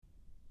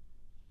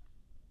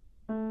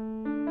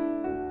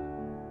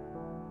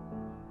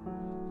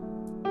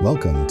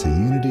Welcome to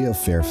Unity of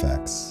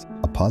Fairfax,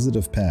 a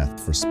positive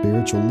path for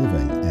spiritual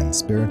living and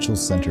spiritual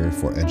center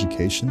for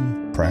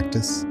education,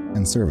 practice,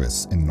 and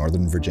service in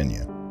Northern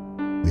Virginia.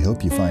 We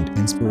hope you find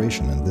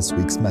inspiration in this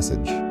week's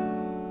message.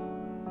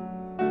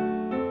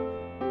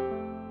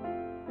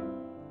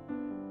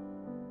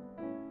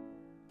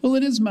 Well,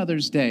 it is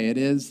Mother's Day. It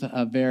is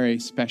a very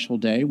special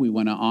day. We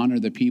want to honor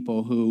the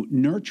people who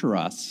nurture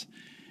us.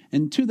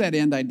 And to that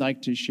end, I'd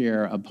like to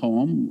share a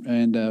poem,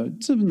 and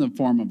it's in the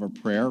form of a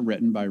prayer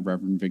written by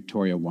Reverend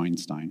Victoria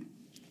Weinstein.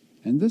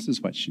 And this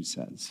is what she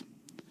says.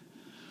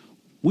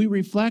 We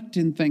reflect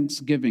in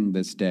thanksgiving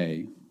this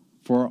day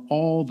for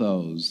all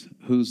those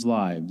whose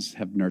lives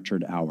have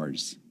nurtured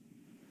ours,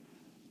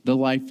 the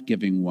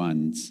life-giving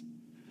ones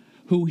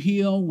who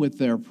heal with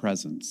their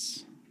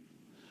presence,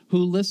 who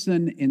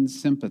listen in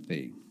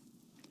sympathy,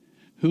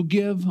 who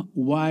give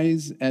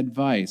wise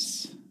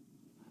advice,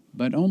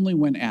 but only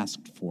when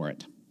asked for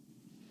it.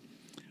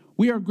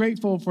 We are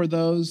grateful for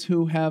those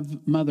who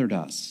have mothered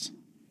us,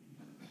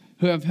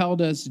 who have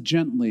held us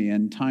gently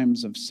in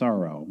times of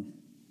sorrow,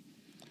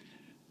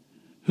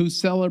 who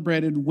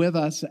celebrated with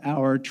us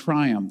our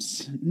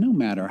triumphs, no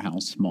matter how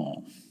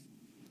small,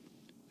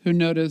 who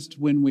noticed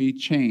when we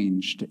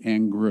changed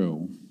and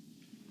grew,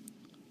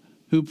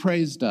 who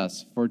praised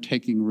us for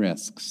taking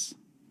risks,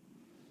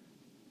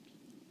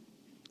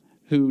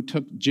 who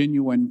took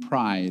genuine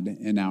pride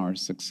in our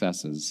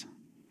successes,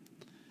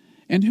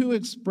 and who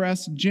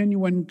expressed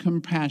genuine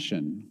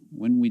compassion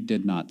when we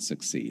did not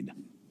succeed.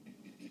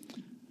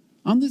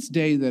 On this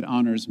day that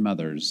honors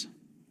mothers,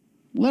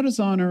 let us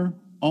honor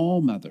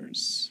all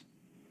mothers,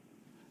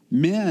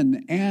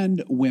 men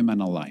and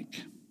women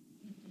alike,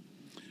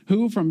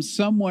 who from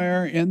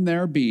somewhere in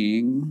their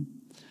being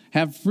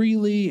have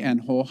freely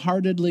and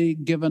wholeheartedly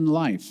given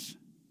life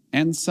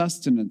and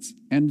sustenance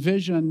and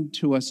vision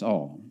to us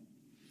all.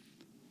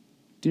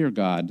 Dear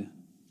God,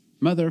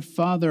 Mother,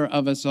 Father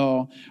of us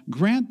all,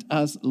 grant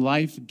us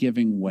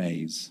life-giving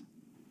ways,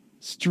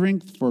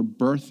 strength for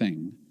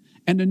birthing,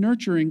 and a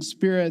nurturing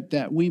spirit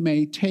that we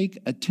may take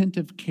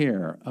attentive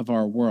care of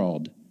our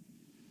world,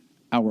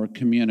 our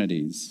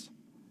communities,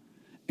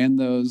 and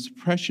those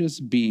precious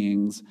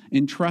beings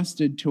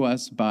entrusted to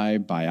us by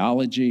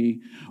biology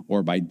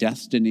or by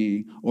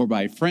destiny or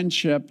by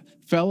friendship,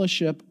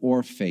 fellowship,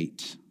 or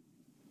fate.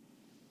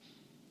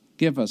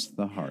 Give us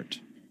the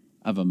heart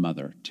of a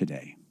mother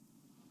today.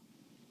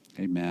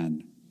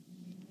 Amen.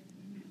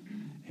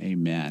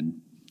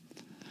 Amen.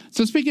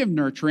 So speaking of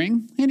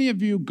nurturing, any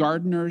of you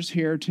gardeners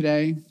here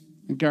today?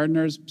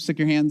 Gardeners, stick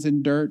your hands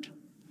in dirt.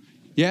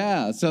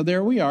 Yeah, so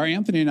there we are.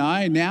 Anthony and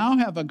I now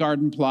have a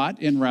garden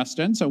plot in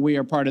Reston, so we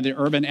are part of the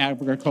urban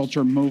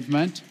agriculture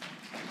movement.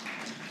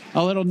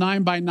 A little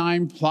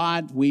 9x9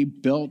 plot. We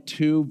built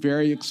 2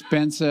 very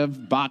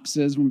expensive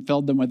boxes and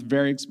filled them with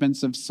very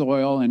expensive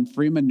soil and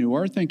free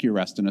manure. Thank you,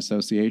 Reston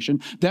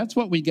Association. That's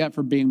what we get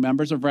for being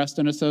members of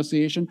Reston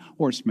Association,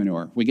 horse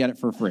manure. We get it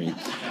for free.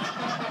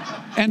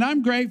 And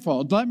I'm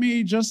grateful. Let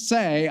me just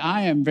say,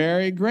 I am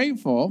very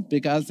grateful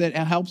because it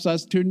helps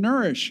us to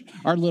nourish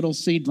our little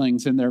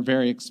seedlings in their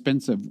very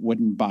expensive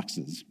wooden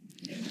boxes.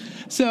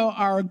 So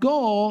our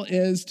goal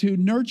is to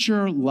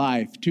nurture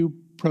life, to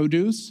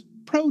produce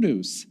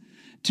produce,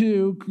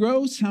 to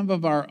grow some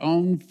of our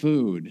own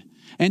food,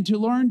 and to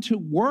learn to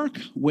work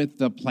with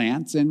the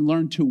plants and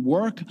learn to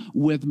work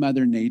with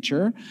Mother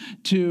Nature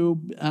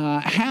to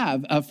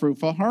have a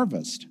fruitful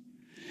harvest.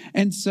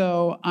 And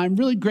so I'm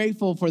really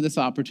grateful for this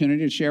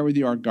opportunity to share with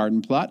you our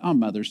garden plot on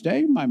Mother's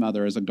Day. My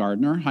mother is a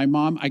gardener. Hi,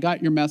 Mom. I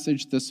got your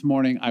message this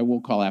morning. I will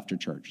call after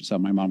church. So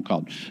my mom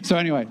called. So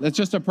anyway, that's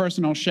just a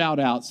personal shout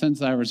out.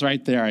 Since I was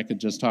right there, I could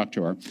just talk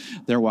to her.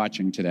 They're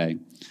watching today.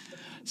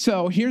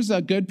 So here's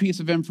a good piece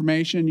of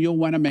information you'll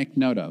want to make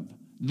note of.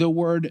 The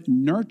word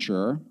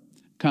nurture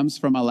comes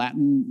from a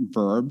Latin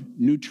verb,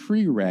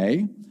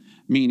 nutrire,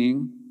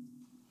 meaning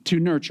to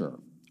nurture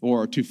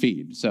or to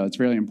feed. So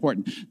it's really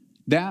important.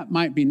 That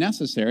might be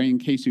necessary in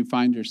case you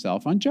find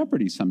yourself on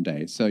Jeopardy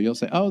someday. So you'll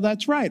say, oh,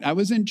 that's right. I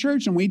was in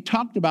church and we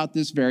talked about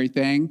this very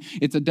thing.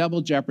 It's a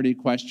double Jeopardy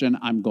question.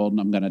 I'm golden.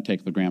 I'm going to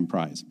take the grand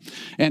prize.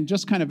 And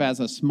just kind of as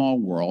a small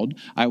world,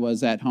 I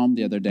was at home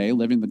the other day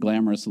living the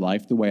glamorous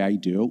life the way I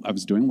do. I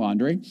was doing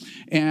laundry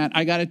and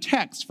I got a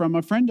text from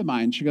a friend of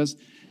mine. She goes,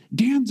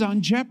 Dan's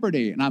on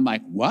Jeopardy. And I'm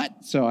like,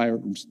 what? So I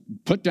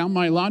put down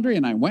my laundry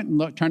and I went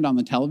and turned on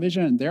the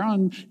television, and there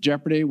on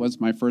Jeopardy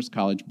was my first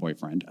college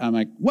boyfriend. I'm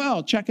like,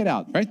 well, check it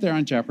out. Right there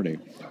on Jeopardy.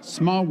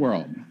 Small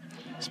world.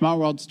 Small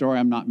world story.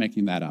 I'm not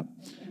making that up.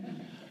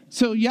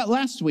 So yeah,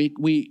 last week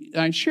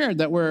I shared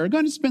that we're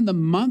going to spend the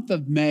month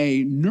of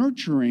May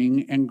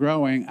nurturing and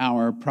growing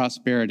our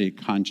prosperity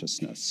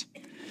consciousness.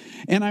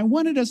 And I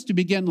wanted us to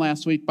begin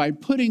last week by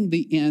putting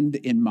the end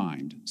in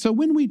mind. So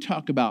when we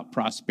talk about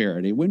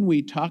prosperity, when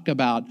we talk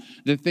about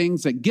the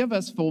things that give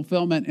us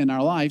fulfillment in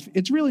our life,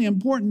 it's really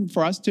important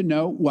for us to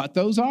know what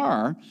those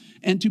are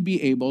and to be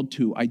able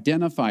to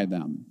identify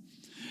them.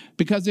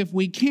 Because if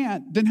we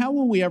can't, then how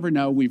will we ever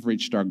know we've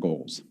reached our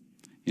goals?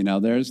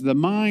 There's the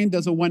mind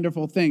does a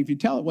wonderful thing. If you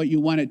tell it what you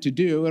want it to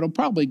do, it'll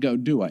probably go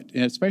do it.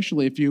 And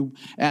especially if you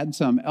add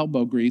some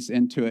elbow grease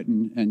into it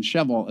and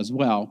shovel as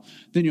well,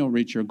 then you'll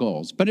reach your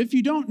goals. But if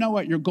you don't know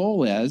what your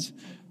goal is,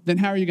 then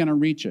how are you going to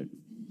reach it?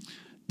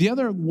 The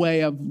other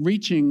way of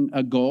reaching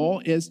a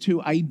goal is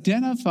to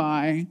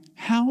identify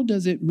how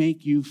does it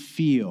make you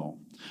feel.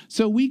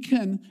 So we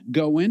can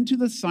go into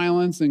the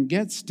silence and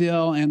get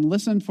still and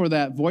listen for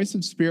that voice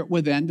of spirit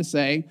within to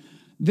say,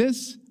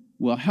 this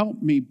will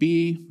help me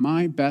be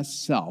my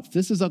best self.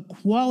 This is a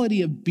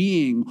quality of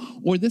being,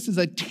 or this is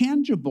a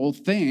tangible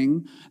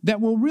thing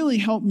that will really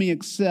help me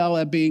excel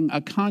at being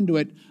a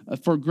conduit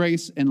for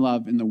grace and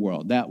love in the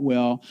world, that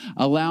will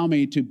allow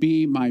me to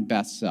be my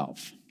best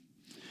self.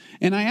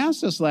 And I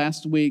asked us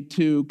last week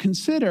to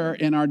consider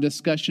in our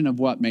discussion of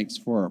what makes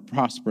for a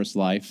prosperous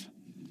life,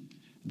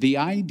 the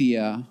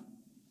idea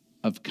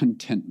of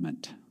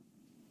contentment.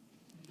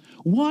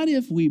 What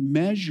if we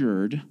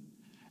measured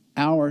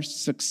our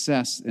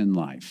success in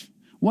life?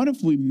 What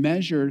if we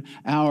measured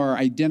our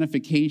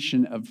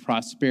identification of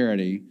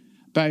prosperity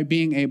by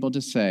being able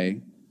to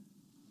say,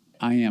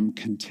 I am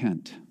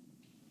content?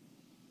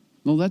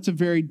 Well, that's a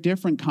very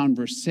different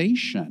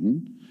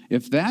conversation,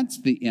 if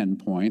that's the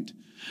end point,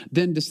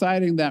 than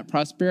deciding that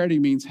prosperity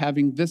means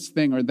having this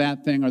thing or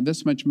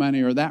this much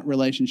money or that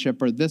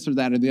relationship or this or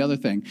that or the other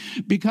thing.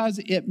 Because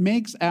it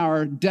makes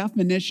our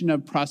definition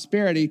of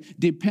prosperity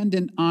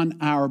dependent on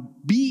our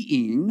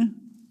being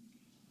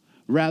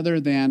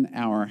rather than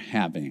our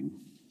having.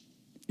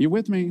 You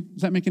with me?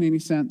 Is that making any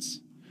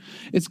sense?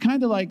 It's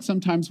kind of like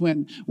sometimes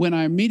when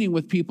I'm meeting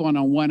with people on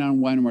a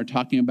one-on-one and we're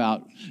talking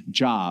about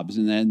jobs,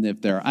 and then if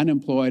they're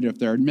unemployed, or if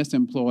they're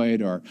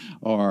misemployed,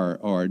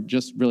 or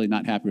just really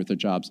not happy with their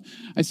jobs,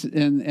 I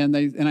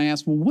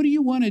ask, well, what do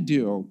you want to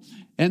do?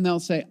 And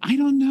they'll say, I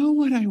don't know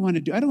what I want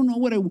to do. I don't know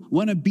what I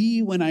want to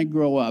be when I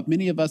grow up.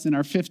 Many of us in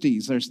our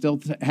 50s are still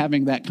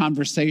having that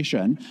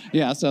conversation.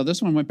 Yeah, so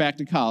this one went back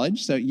to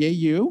college, so yay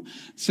you.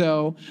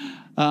 So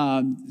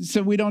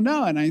we don't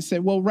know. And I say,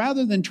 well,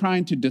 rather than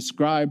trying to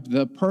describe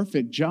the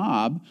perfect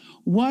job,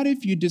 what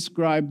if you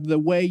describe the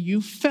way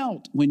you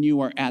felt when you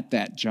were at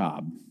that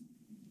job?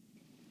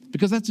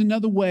 Because that's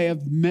another way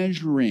of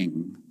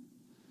measuring.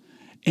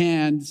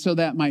 And so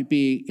that might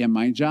be, in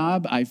my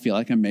job, I feel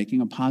like I'm making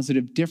a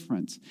positive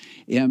difference.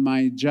 In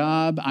my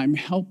job, I'm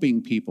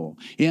helping people.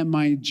 In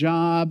my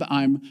job,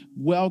 I'm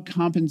well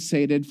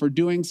compensated for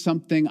doing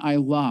something I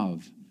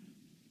love.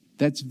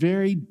 That's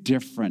very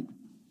different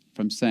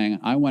from saying,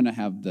 I want to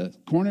have the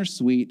corner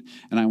suite,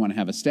 and I want to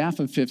have a staff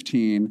of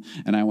 15,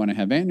 and I want to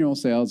have annual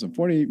sales of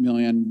 $48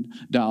 million,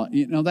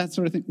 that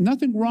sort of thing.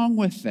 Nothing wrong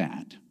with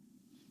that.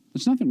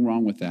 There's nothing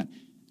wrong with that.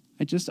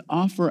 I just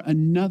offer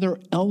another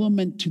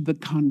element to the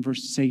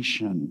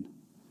conversation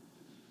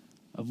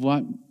of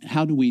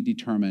how do we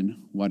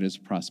determine what is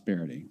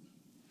prosperity?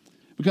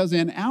 Because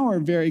in our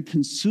very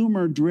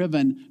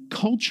consumer-driven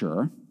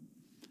culture,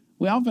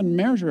 we often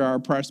measure our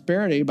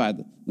prosperity by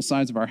the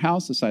size of our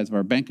house, the size of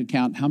our bank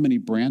account, how many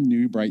brand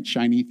new, bright,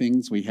 shiny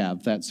things we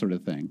have, that sort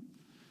of thing.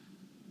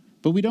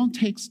 But we don't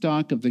take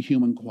stock of the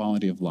human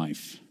quality of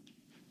life.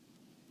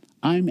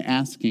 I'm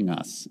asking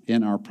us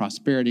in our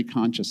prosperity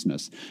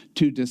consciousness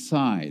to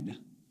decide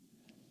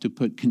to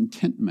put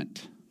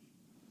contentment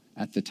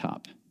at the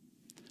top,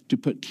 to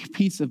put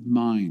peace of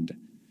mind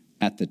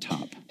at the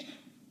top.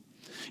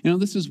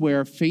 This is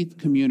where faith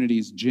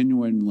communities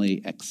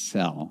genuinely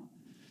excel,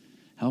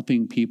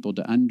 helping people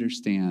to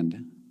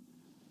understand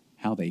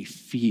how they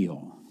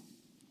feel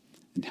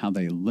and how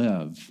they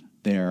live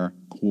their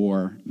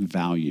core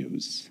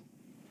values.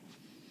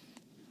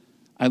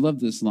 I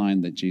love this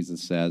line that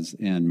Jesus says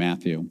in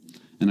Matthew,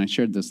 and I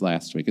shared this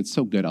last week. It's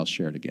so good, I'll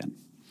share it again.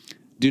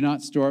 Do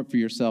not store up for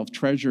yourself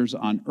treasures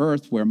on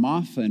earth where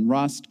moth and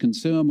rust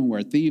consume and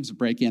where thieves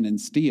break in and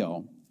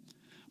steal.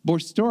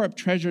 But store up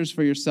treasures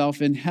for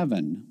yourself in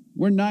heaven,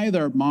 where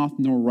neither moth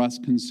nor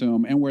rust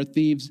consume and where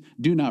thieves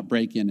do not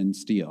break in and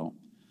steal.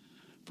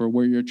 For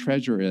where your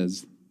treasure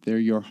is, there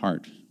your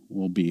heart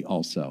will be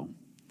also.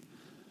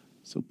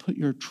 So put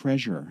your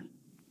treasure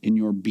in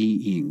your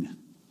being,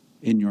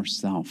 in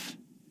yourself,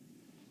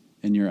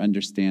 in your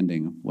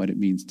understanding of what it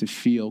means to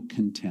feel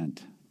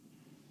content,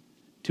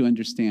 to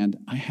understand,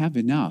 I have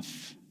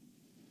enough.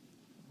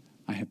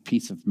 I have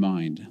peace of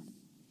mind,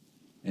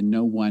 and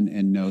no one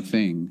and no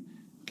thing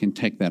can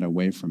take that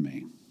away from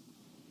me.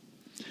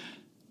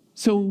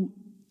 So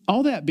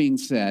all that being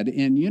said,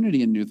 in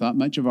Unity and New Thought,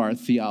 much of our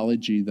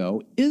theology,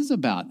 though, is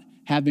about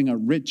having a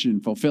rich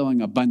and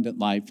fulfilling, abundant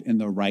life in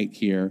the right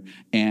here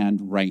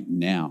and right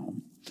now.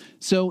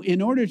 So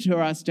in order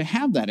for us to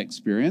have that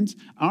experience,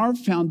 our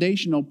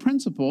foundational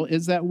principle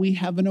is that we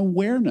have an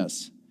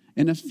awareness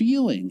and a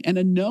feeling and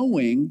a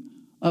knowing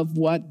of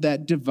what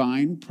that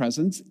divine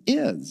presence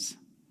is.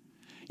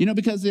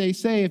 Because they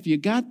say if you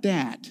got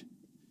that,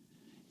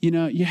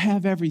 you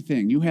have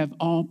everything. You have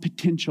all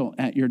potential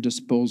at your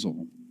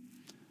disposal.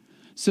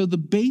 So the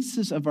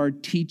basis of our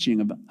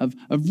teaching,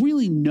 of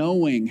really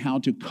knowing how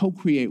to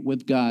co-create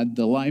with God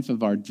the life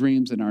of our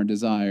dreams and our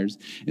desires,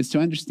 is to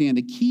understand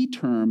a key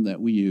term that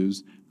we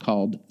use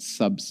called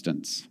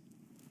substance.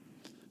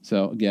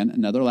 So again,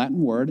 another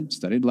Latin word,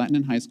 studied Latin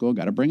in high school,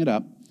 got to bring it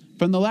up.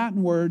 From the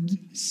Latin word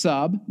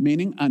sub,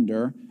 meaning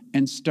under,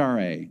 and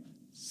stare,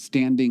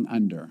 standing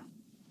under.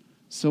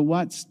 So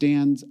what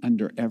stands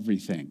under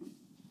everything?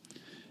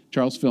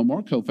 Charles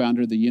Fillmore,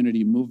 co-founder of the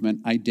Unity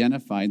Movement,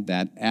 identified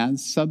that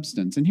as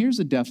substance. And here's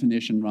a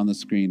definition on the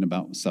screen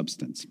about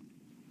substance.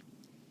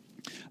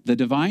 The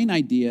divine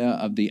idea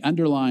of the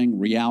underlying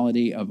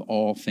reality of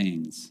all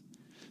things.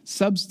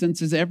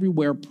 Substance is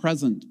everywhere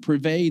present,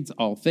 pervades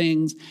all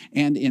things,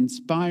 and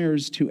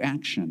inspires to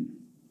action.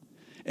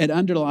 It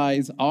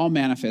underlies all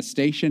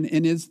manifestation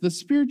and is the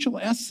spiritual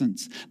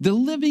essence, the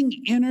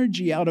living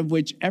energy out of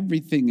which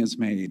everything is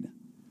made.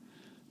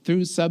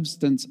 Through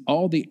substance,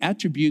 all the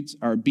attributes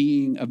of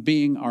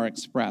being are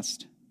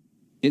expressed.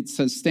 It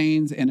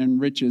sustains and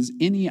enriches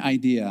any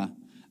idea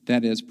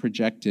that is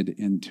projected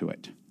into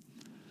it.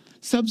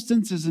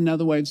 Substance is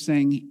another way of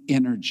saying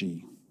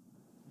energy,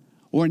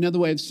 or another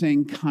way of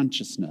saying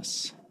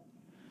consciousness,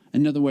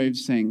 another way of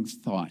saying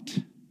thought.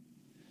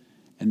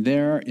 And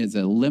there is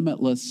a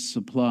limitless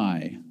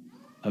supply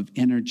of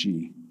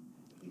energy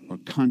or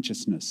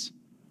consciousness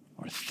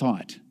or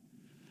thought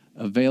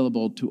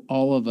available to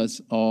all of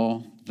us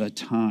all the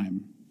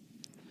time.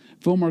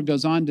 Fillmore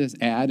goes on to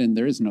add, and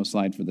there is no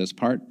slide for this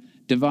part,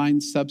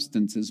 divine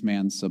substance is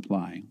man's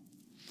supply.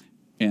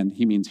 And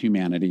he means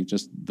humanity,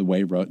 just the way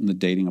he wrote in the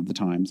dating of the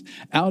times.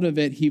 Out of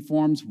it, he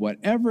forms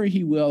whatever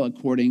he will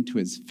according to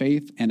his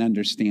faith and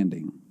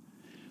understanding.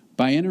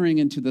 By entering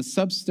into the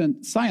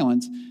substance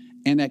silence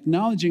and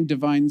acknowledging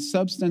divine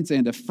substance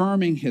and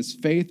affirming his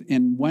faith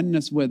in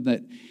oneness with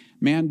it,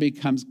 man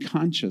becomes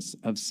conscious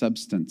of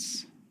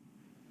substance.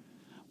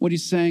 What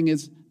he's saying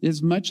is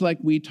much like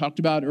we talked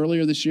about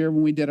earlier this year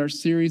when we did our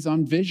series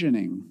on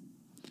visioning.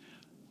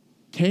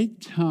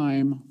 Take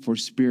time for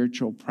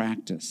spiritual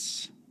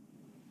practice.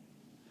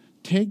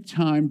 Take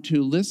time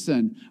to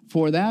listen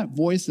for that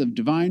voice of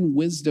divine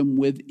wisdom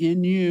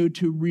within you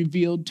to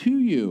reveal to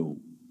you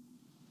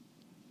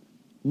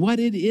what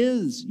it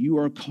is you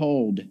are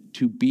called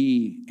to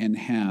be and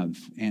have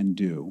and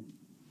do.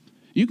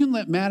 You can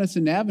let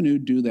Madison Avenue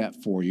do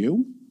that for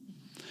you.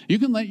 You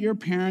can let your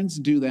parents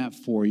do that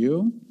for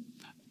you.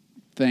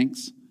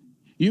 Thanks.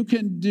 You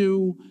can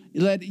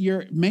let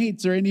your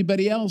mates or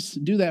anybody else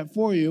do that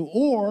for you,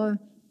 or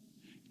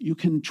you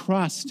can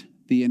trust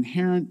the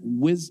inherent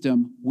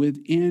wisdom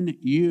within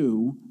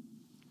you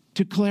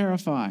to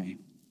clarify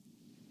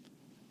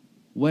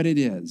what it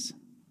is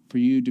for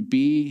you to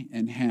be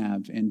and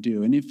have and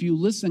do. And if you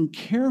listen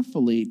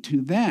carefully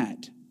to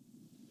that,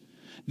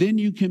 then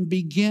you can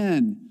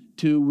begin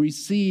to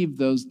receive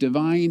those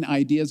divine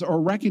ideas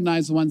or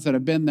recognize the ones that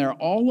have been there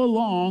all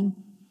along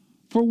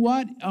for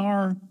what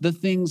are the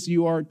things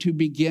you are to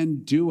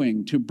begin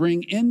doing to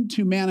bring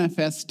into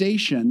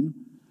manifestation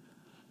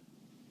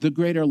the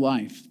greater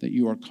life that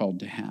you are called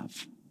to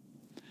have.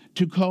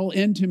 To call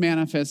into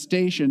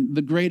manifestation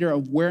the greater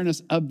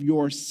awareness of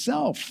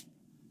yourself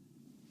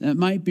that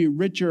might be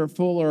richer,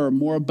 fuller, or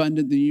more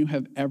abundant than you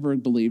have ever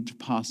believed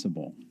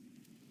possible.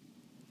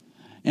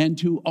 And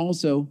to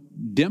also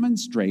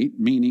demonstrate,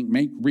 meaning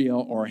make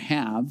real or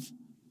have,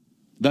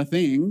 the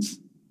things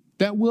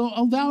that will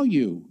allow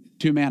you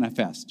to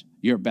manifest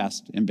your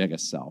best and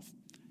biggest self.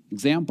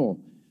 Example,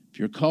 if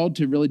you're called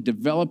to really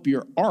develop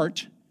your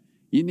art,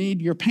 you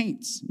need your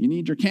paints, you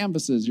need your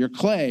canvases, your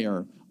clay,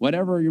 or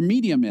whatever your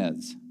medium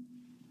is.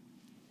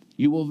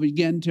 You will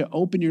begin to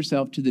open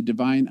yourself to the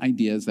divine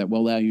ideas that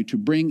will allow you to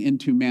bring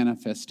into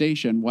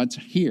manifestation what's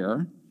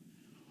here,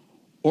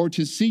 or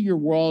to see your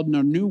world in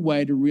a new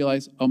way to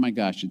realize, oh my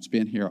gosh, it's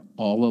been here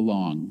all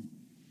along.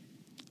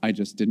 I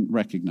just didn't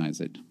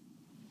recognize it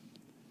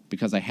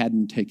because I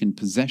hadn't taken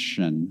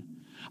possession.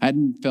 I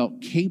hadn't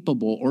felt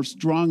capable or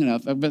strong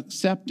enough of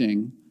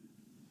accepting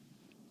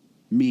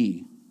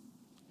me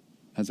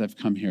as I've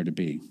come here to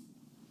be,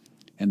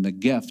 and the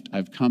gift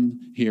I've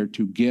come here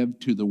to give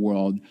to the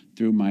world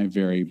through my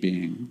very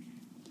being.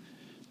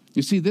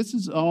 You see, this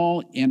is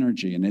all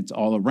energy, and it's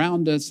all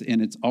around us,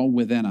 and it's all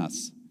within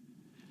us.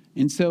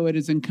 And so it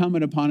is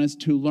incumbent upon us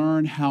to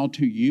learn how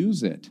to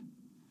use it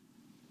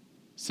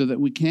so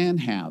that we can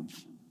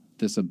have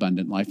this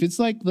abundant life. It's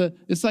like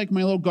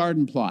my little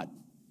garden plot.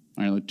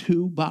 I have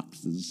 2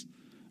 boxes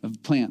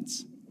of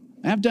plants.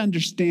 I have to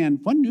understand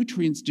what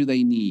nutrients do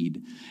they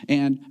need,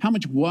 and how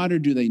much water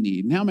do they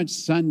need, and how much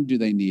sun do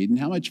they need, and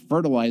how much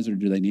fertilizer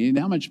do they need, and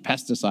how much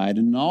pesticide,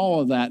 and all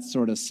of that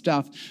sort of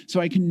stuff, so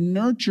I can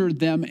nurture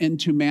them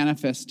into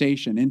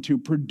manifestation, into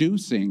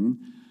producing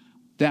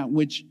that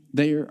which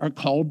they are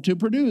called to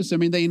produce. I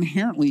mean, they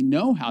inherently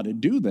know how to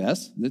do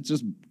this. It's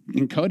just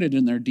encoded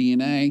in their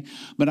DNA,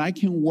 but I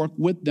can work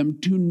with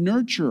them to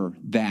nurture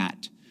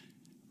that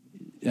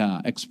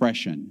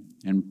expression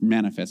and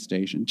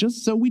manifestation.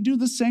 Just so we do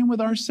the same with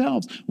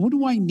ourselves. What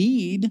do I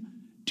need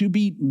to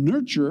be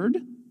nurtured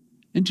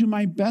into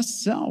my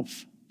best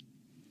self?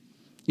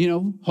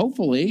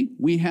 hopefully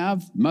we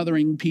have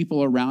mothering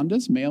people around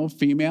us, male,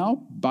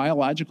 female,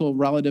 biological,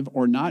 relative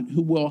or not,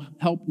 who will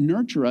help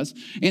nurture us.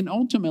 And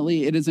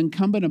ultimately, it is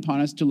incumbent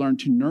upon us to learn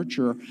to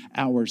nurture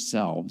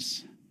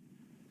ourselves,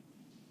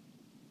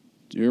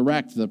 to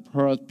erect the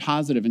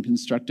positive and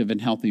constructive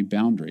and healthy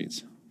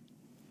boundaries,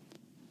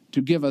 to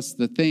give us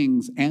the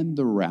things and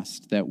the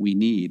rest that we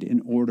need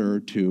in order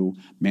to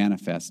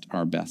manifest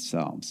our best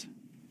selves.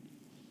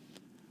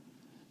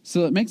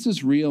 So it makes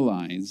us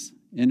realize,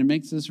 and it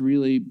makes us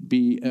really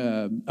be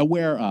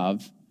aware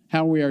of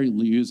how we are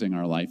using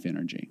our life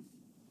energy.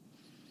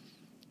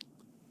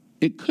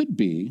 It could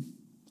be,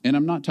 and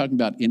I'm not talking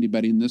about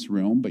anybody in this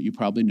room, but you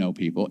probably know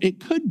people, it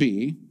could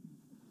be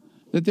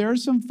that there are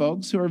some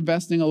folks who are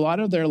investing a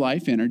lot of their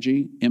life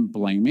energy in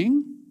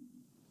blaming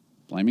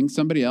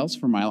somebody else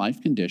for my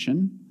life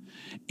condition,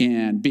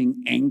 and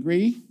being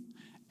angry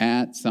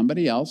at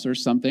somebody else or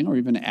something, or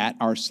even at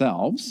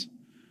ourselves,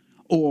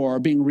 or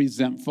being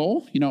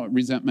resentful. You know what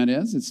resentment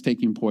is? It's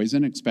taking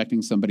poison,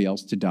 expecting somebody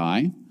else to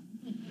die,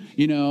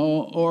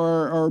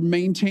 or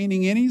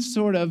maintaining any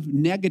sort of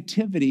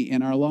negativity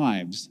in our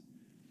lives.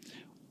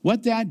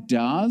 What that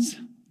does,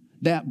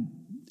 that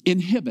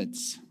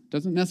inhibits,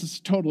 doesn't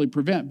necessarily totally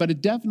prevent, but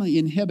it definitely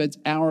inhibits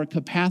our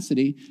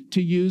capacity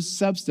to use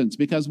substance,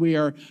 because we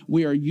are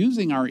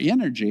using our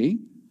energy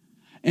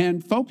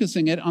and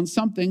focusing it on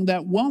something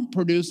that won't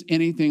produce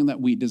anything that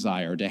we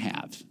desire to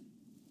have.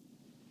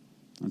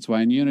 That's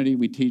why in Unity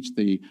we teach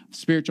the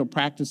spiritual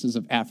practices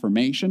of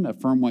affirmation,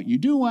 affirm what you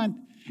do want,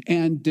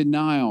 and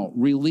denial,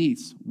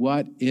 release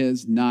what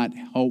is not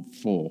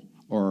helpful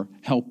or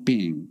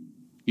helping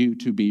you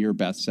to be your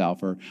best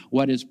self, or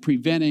what is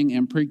preventing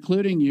and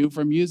precluding you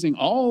from using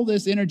all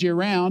this energy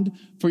around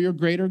for your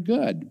greater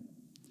good.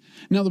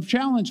 Now, the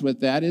challenge with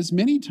that is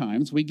many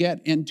times we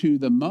get into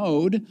the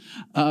mode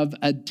of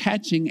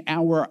attaching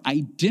our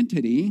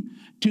identity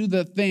to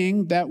the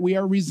thing that we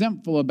are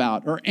resentful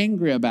about or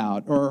angry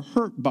about or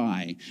hurt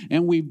by.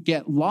 And we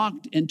get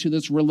locked into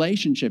this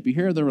relationship. You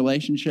hear the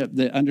relationship,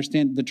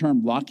 understand the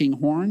term locking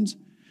horns?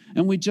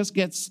 And we just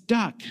get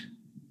stuck.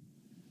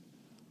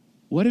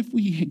 What if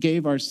we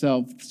gave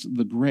ourselves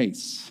the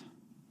grace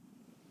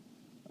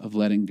of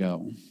letting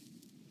go?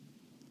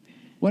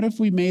 What if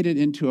we made it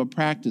into a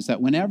practice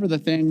that whenever the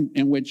thing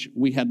in which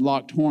we had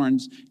locked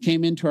horns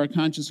came into our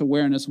conscious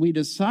awareness, we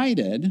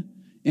decided,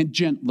 and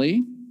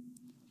gently,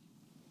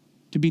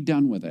 to be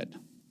done with it?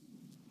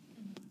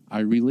 I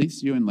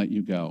release you and let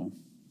you go.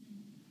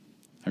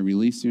 I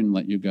release you and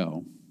let you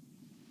go.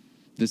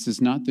 This is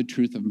not the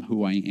truth of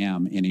who I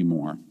am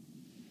anymore.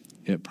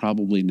 It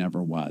probably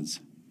never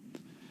was.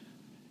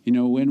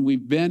 When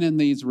we've been in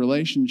these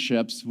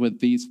relationships with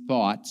these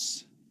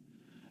thoughts,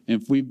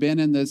 if we've been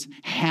in this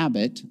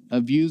habit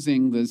of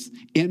using this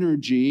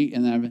energy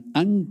in an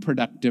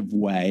unproductive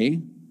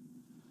way,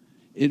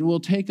 it will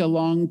take a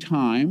long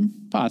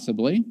time,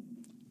 possibly,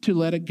 to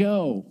let it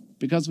go,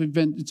 because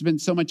it's been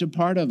so much a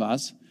part of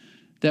us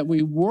that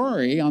we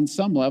worry on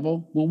some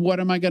level, well, what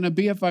am I going to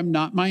be if I'm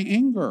not my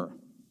anger?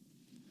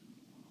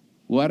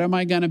 What am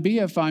I going to be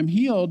if I'm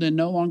healed and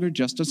no longer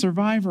just a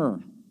survivor?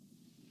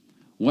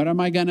 What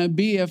am I going to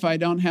be if I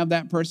don't have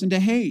that person to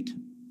hate?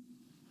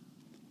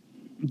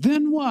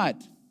 Then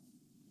what?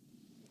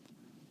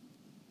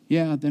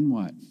 Yeah, then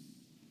what?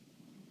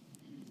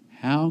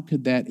 How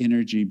could that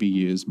energy be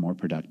used more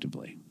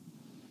productively?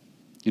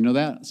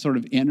 That sort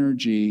of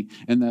energy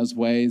in those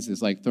ways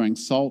is like throwing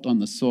salt on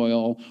the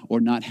soil or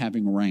not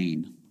having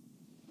rain.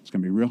 It's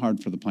going to be real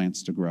hard for the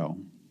plants to grow.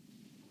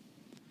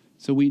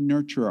 So we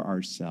nurture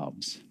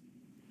ourselves.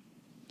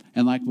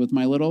 And like with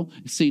my little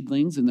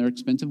seedlings in their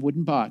expensive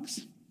wooden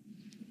box,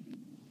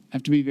 I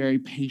have to be very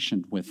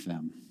patient with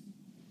them.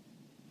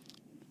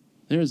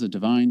 There is a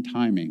divine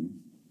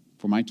timing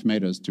for my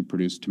tomatoes to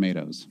produce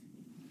tomatoes.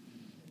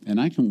 And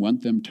I can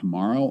want them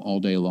tomorrow all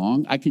day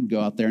long. I can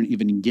go out there and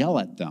even yell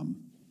at them.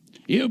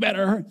 You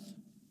better.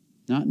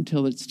 Not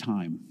until it's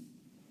time.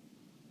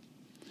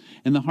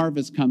 And the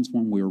harvest comes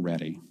when we're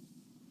ready.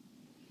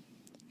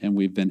 And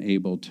we've been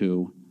able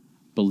to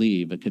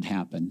believe it could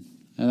happen.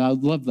 And I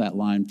love that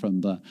line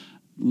from the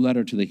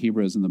letter to the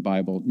Hebrews in the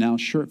Bible. Now,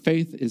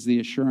 faith is the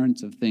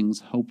assurance of things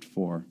hoped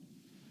for,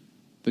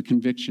 the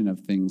conviction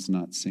of things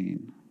not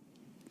seen.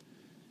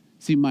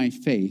 See, my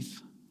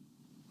faith,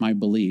 my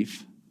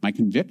belief, my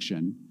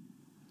conviction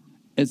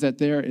is that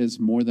there is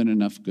more than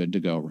enough good to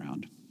go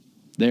around.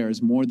 There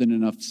is more than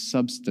enough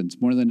substance,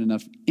 more than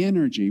enough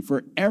energy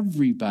for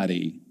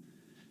everybody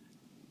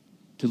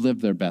to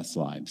live their best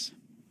lives.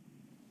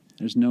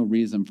 There's no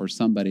reason for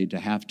somebody to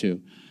have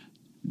to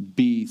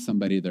be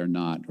somebody they're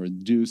not or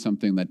do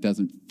something that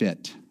doesn't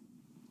fit.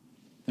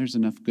 There's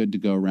enough good to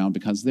go around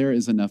because there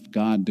is enough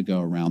God to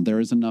go around. There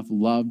is enough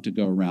love to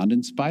go around.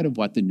 In spite of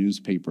what the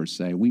newspapers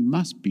say, we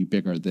must be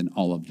bigger than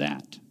all of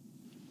that.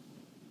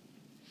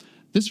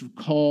 This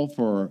call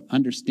for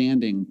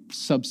understanding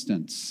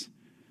substance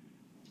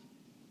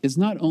is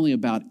not only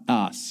about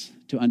us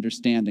to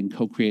understand and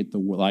co-create the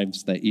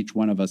lives that each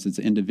one of us as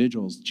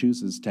individuals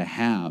chooses to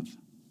have.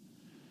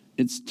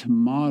 It's to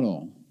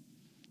model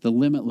the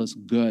limitless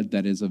good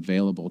that is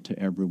available to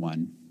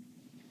everyone.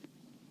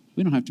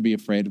 We don't have to be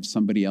afraid of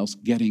somebody else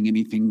getting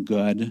anything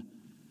good.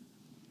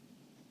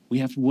 We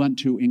have to want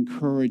to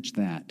encourage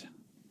that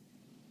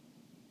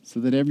so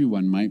that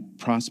everyone might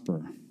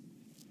prosper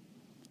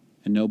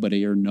and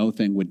nobody or no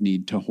thing would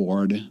need to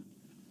hoard.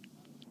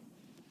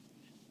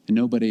 And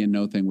nobody and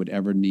no thing would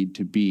ever need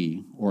to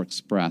be or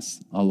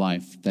express a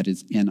life that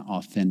is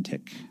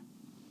inauthentic.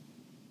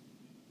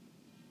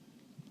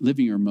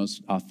 Living your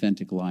most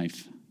authentic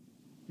life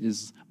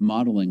is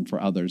modeling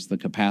for others the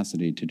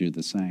capacity to do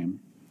the same.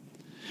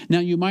 Now,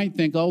 you might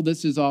think, oh,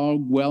 this is all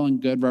well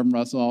and good, Reverend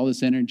Russell, all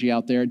this energy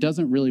out there. It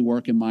doesn't really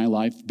work in my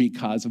life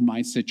because of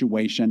my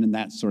situation and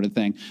that sort of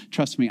thing.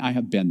 Trust me, I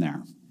have been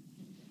there.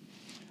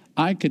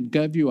 I could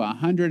give you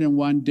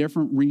 101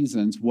 different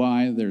reasons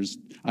why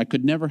I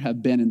could never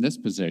have been in this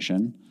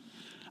position.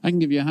 I can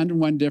give you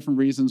 101 different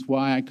reasons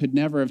why I could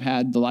never have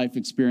had the life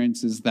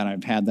experiences that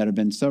I've had that have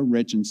been so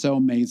rich and so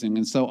amazing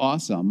and so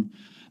awesome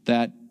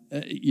that,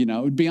 it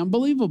would be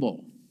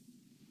unbelievable.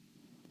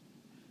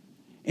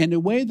 And the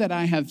way that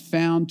I have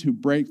found to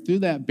break through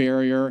that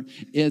barrier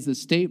is a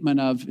statement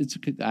of,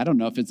 I don't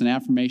know if it's an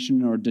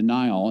affirmation or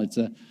denial. It's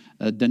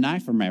a deny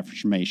from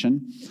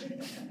affirmation.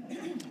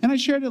 And I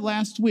shared it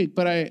last week,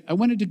 but I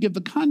wanted to give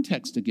the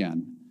context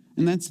again.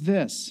 And that's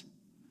this.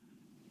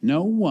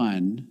 No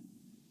one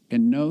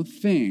and no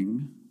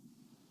thing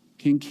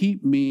can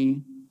keep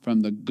me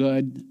from the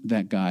good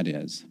that God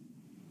is.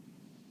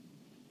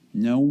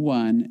 No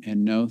one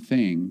and no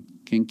thing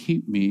can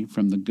keep me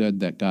from the good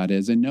that God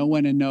is. And no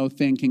one and no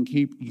thing can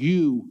keep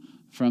you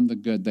from the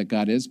good that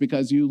God is,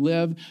 because you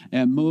live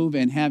and move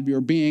and have your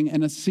being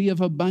in a sea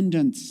of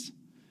abundance,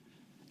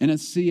 in a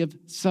sea of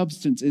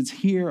substance. It's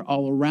here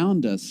all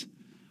around us.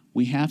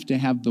 We have to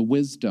have the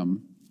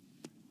wisdom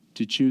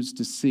to choose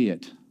to see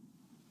it.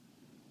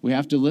 We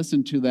have to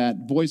listen to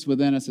that voice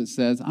within us that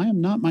says, I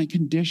am not my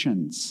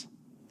conditions.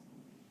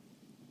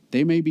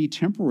 They may be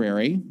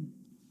temporary,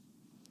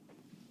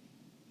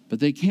 but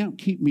they can't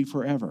keep me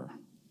forever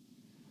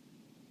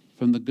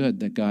from the good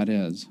that God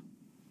is.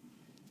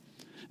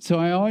 So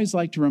I always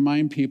like to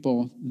remind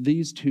people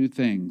these two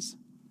things.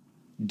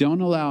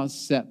 Don't allow a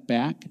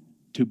setback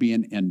to be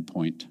an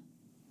endpoint.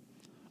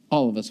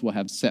 All of us will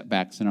have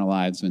setbacks in our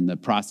lives in the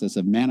process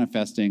of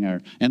manifesting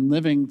and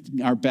living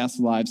our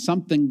best lives.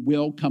 Something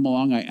will come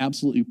along. I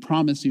absolutely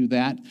promise you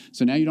that.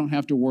 So now you don't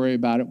have to worry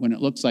about it when it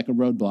looks like a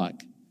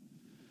roadblock.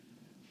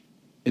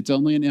 It's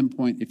only an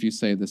endpoint if you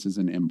say this is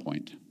an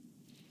endpoint.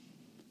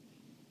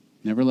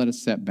 Never let a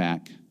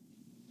setback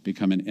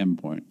become an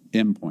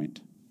endpoint.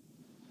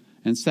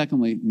 And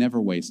secondly, never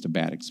waste a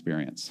bad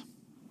experience.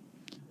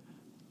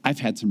 I've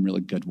had some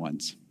really good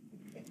ones.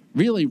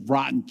 Really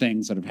rotten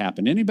things that have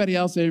happened. Anybody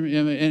else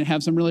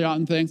have some really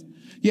rotten things?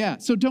 Yeah,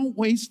 so don't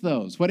waste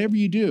those. Whatever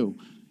you do,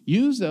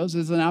 use those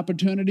as an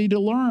opportunity to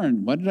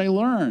learn. What did I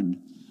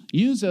learn?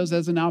 Use those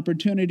as an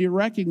opportunity to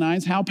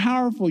recognize how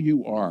powerful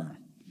you are,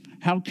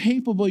 how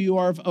capable you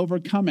are of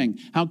overcoming,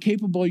 how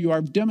capable you are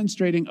of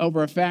demonstrating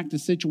over a fact, a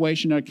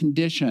situation, or a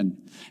condition.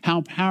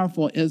 How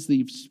powerful is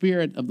the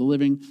Spirit of the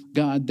living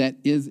God that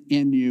is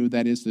in you,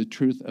 that is the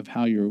truth of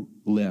how you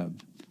live.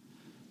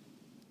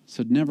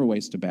 So never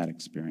waste a bad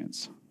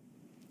experience.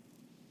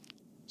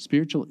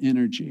 Spiritual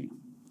energy,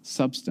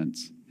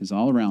 substance, is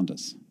all around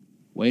us,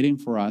 waiting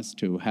for us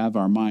to have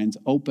our minds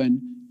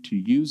open, to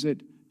use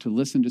it, to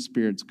listen to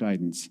Spirit's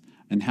guidance,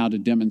 and how to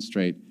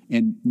demonstrate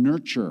and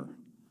nurture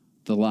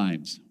the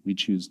lives we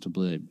choose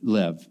to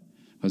live.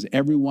 Because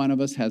every one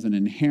of us has an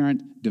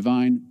inherent,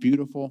 divine,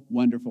 beautiful,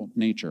 wonderful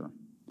nature.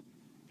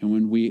 And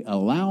when we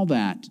allow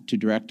that to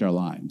direct our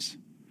lives,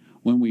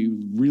 when we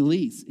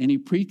release any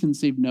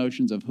preconceived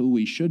notions of who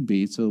we should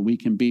be so we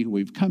can be who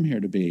we've come here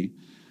to be,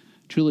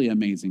 truly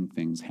amazing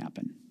things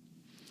happen.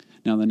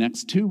 Now, the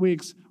next 2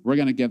 weeks, we're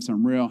going to give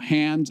some real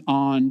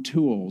hands-on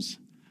tools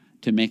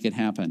to make it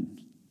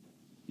happen.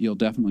 You'll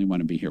definitely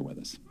want to be here with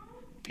us.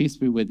 Peace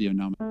be with you.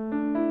 Namaste.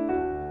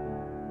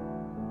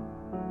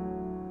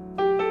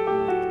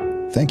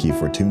 Thank you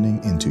for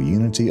tuning into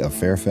Unity of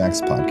Fairfax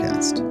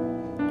podcast.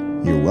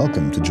 You're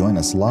welcome to join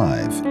us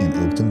live in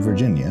Oakton,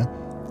 Virginia,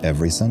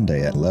 every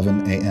Sunday at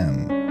 11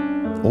 a.m.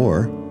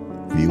 or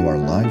view our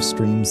live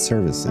stream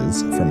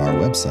services from our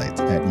website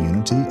at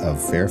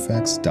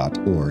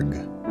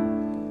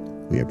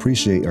unityoffairfax.org. We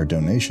appreciate our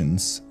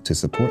donations to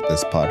support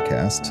this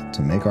podcast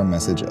to make our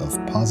message of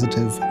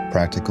positive,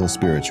 practical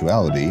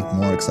spirituality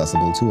more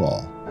accessible to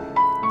all.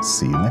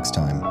 See you next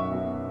time.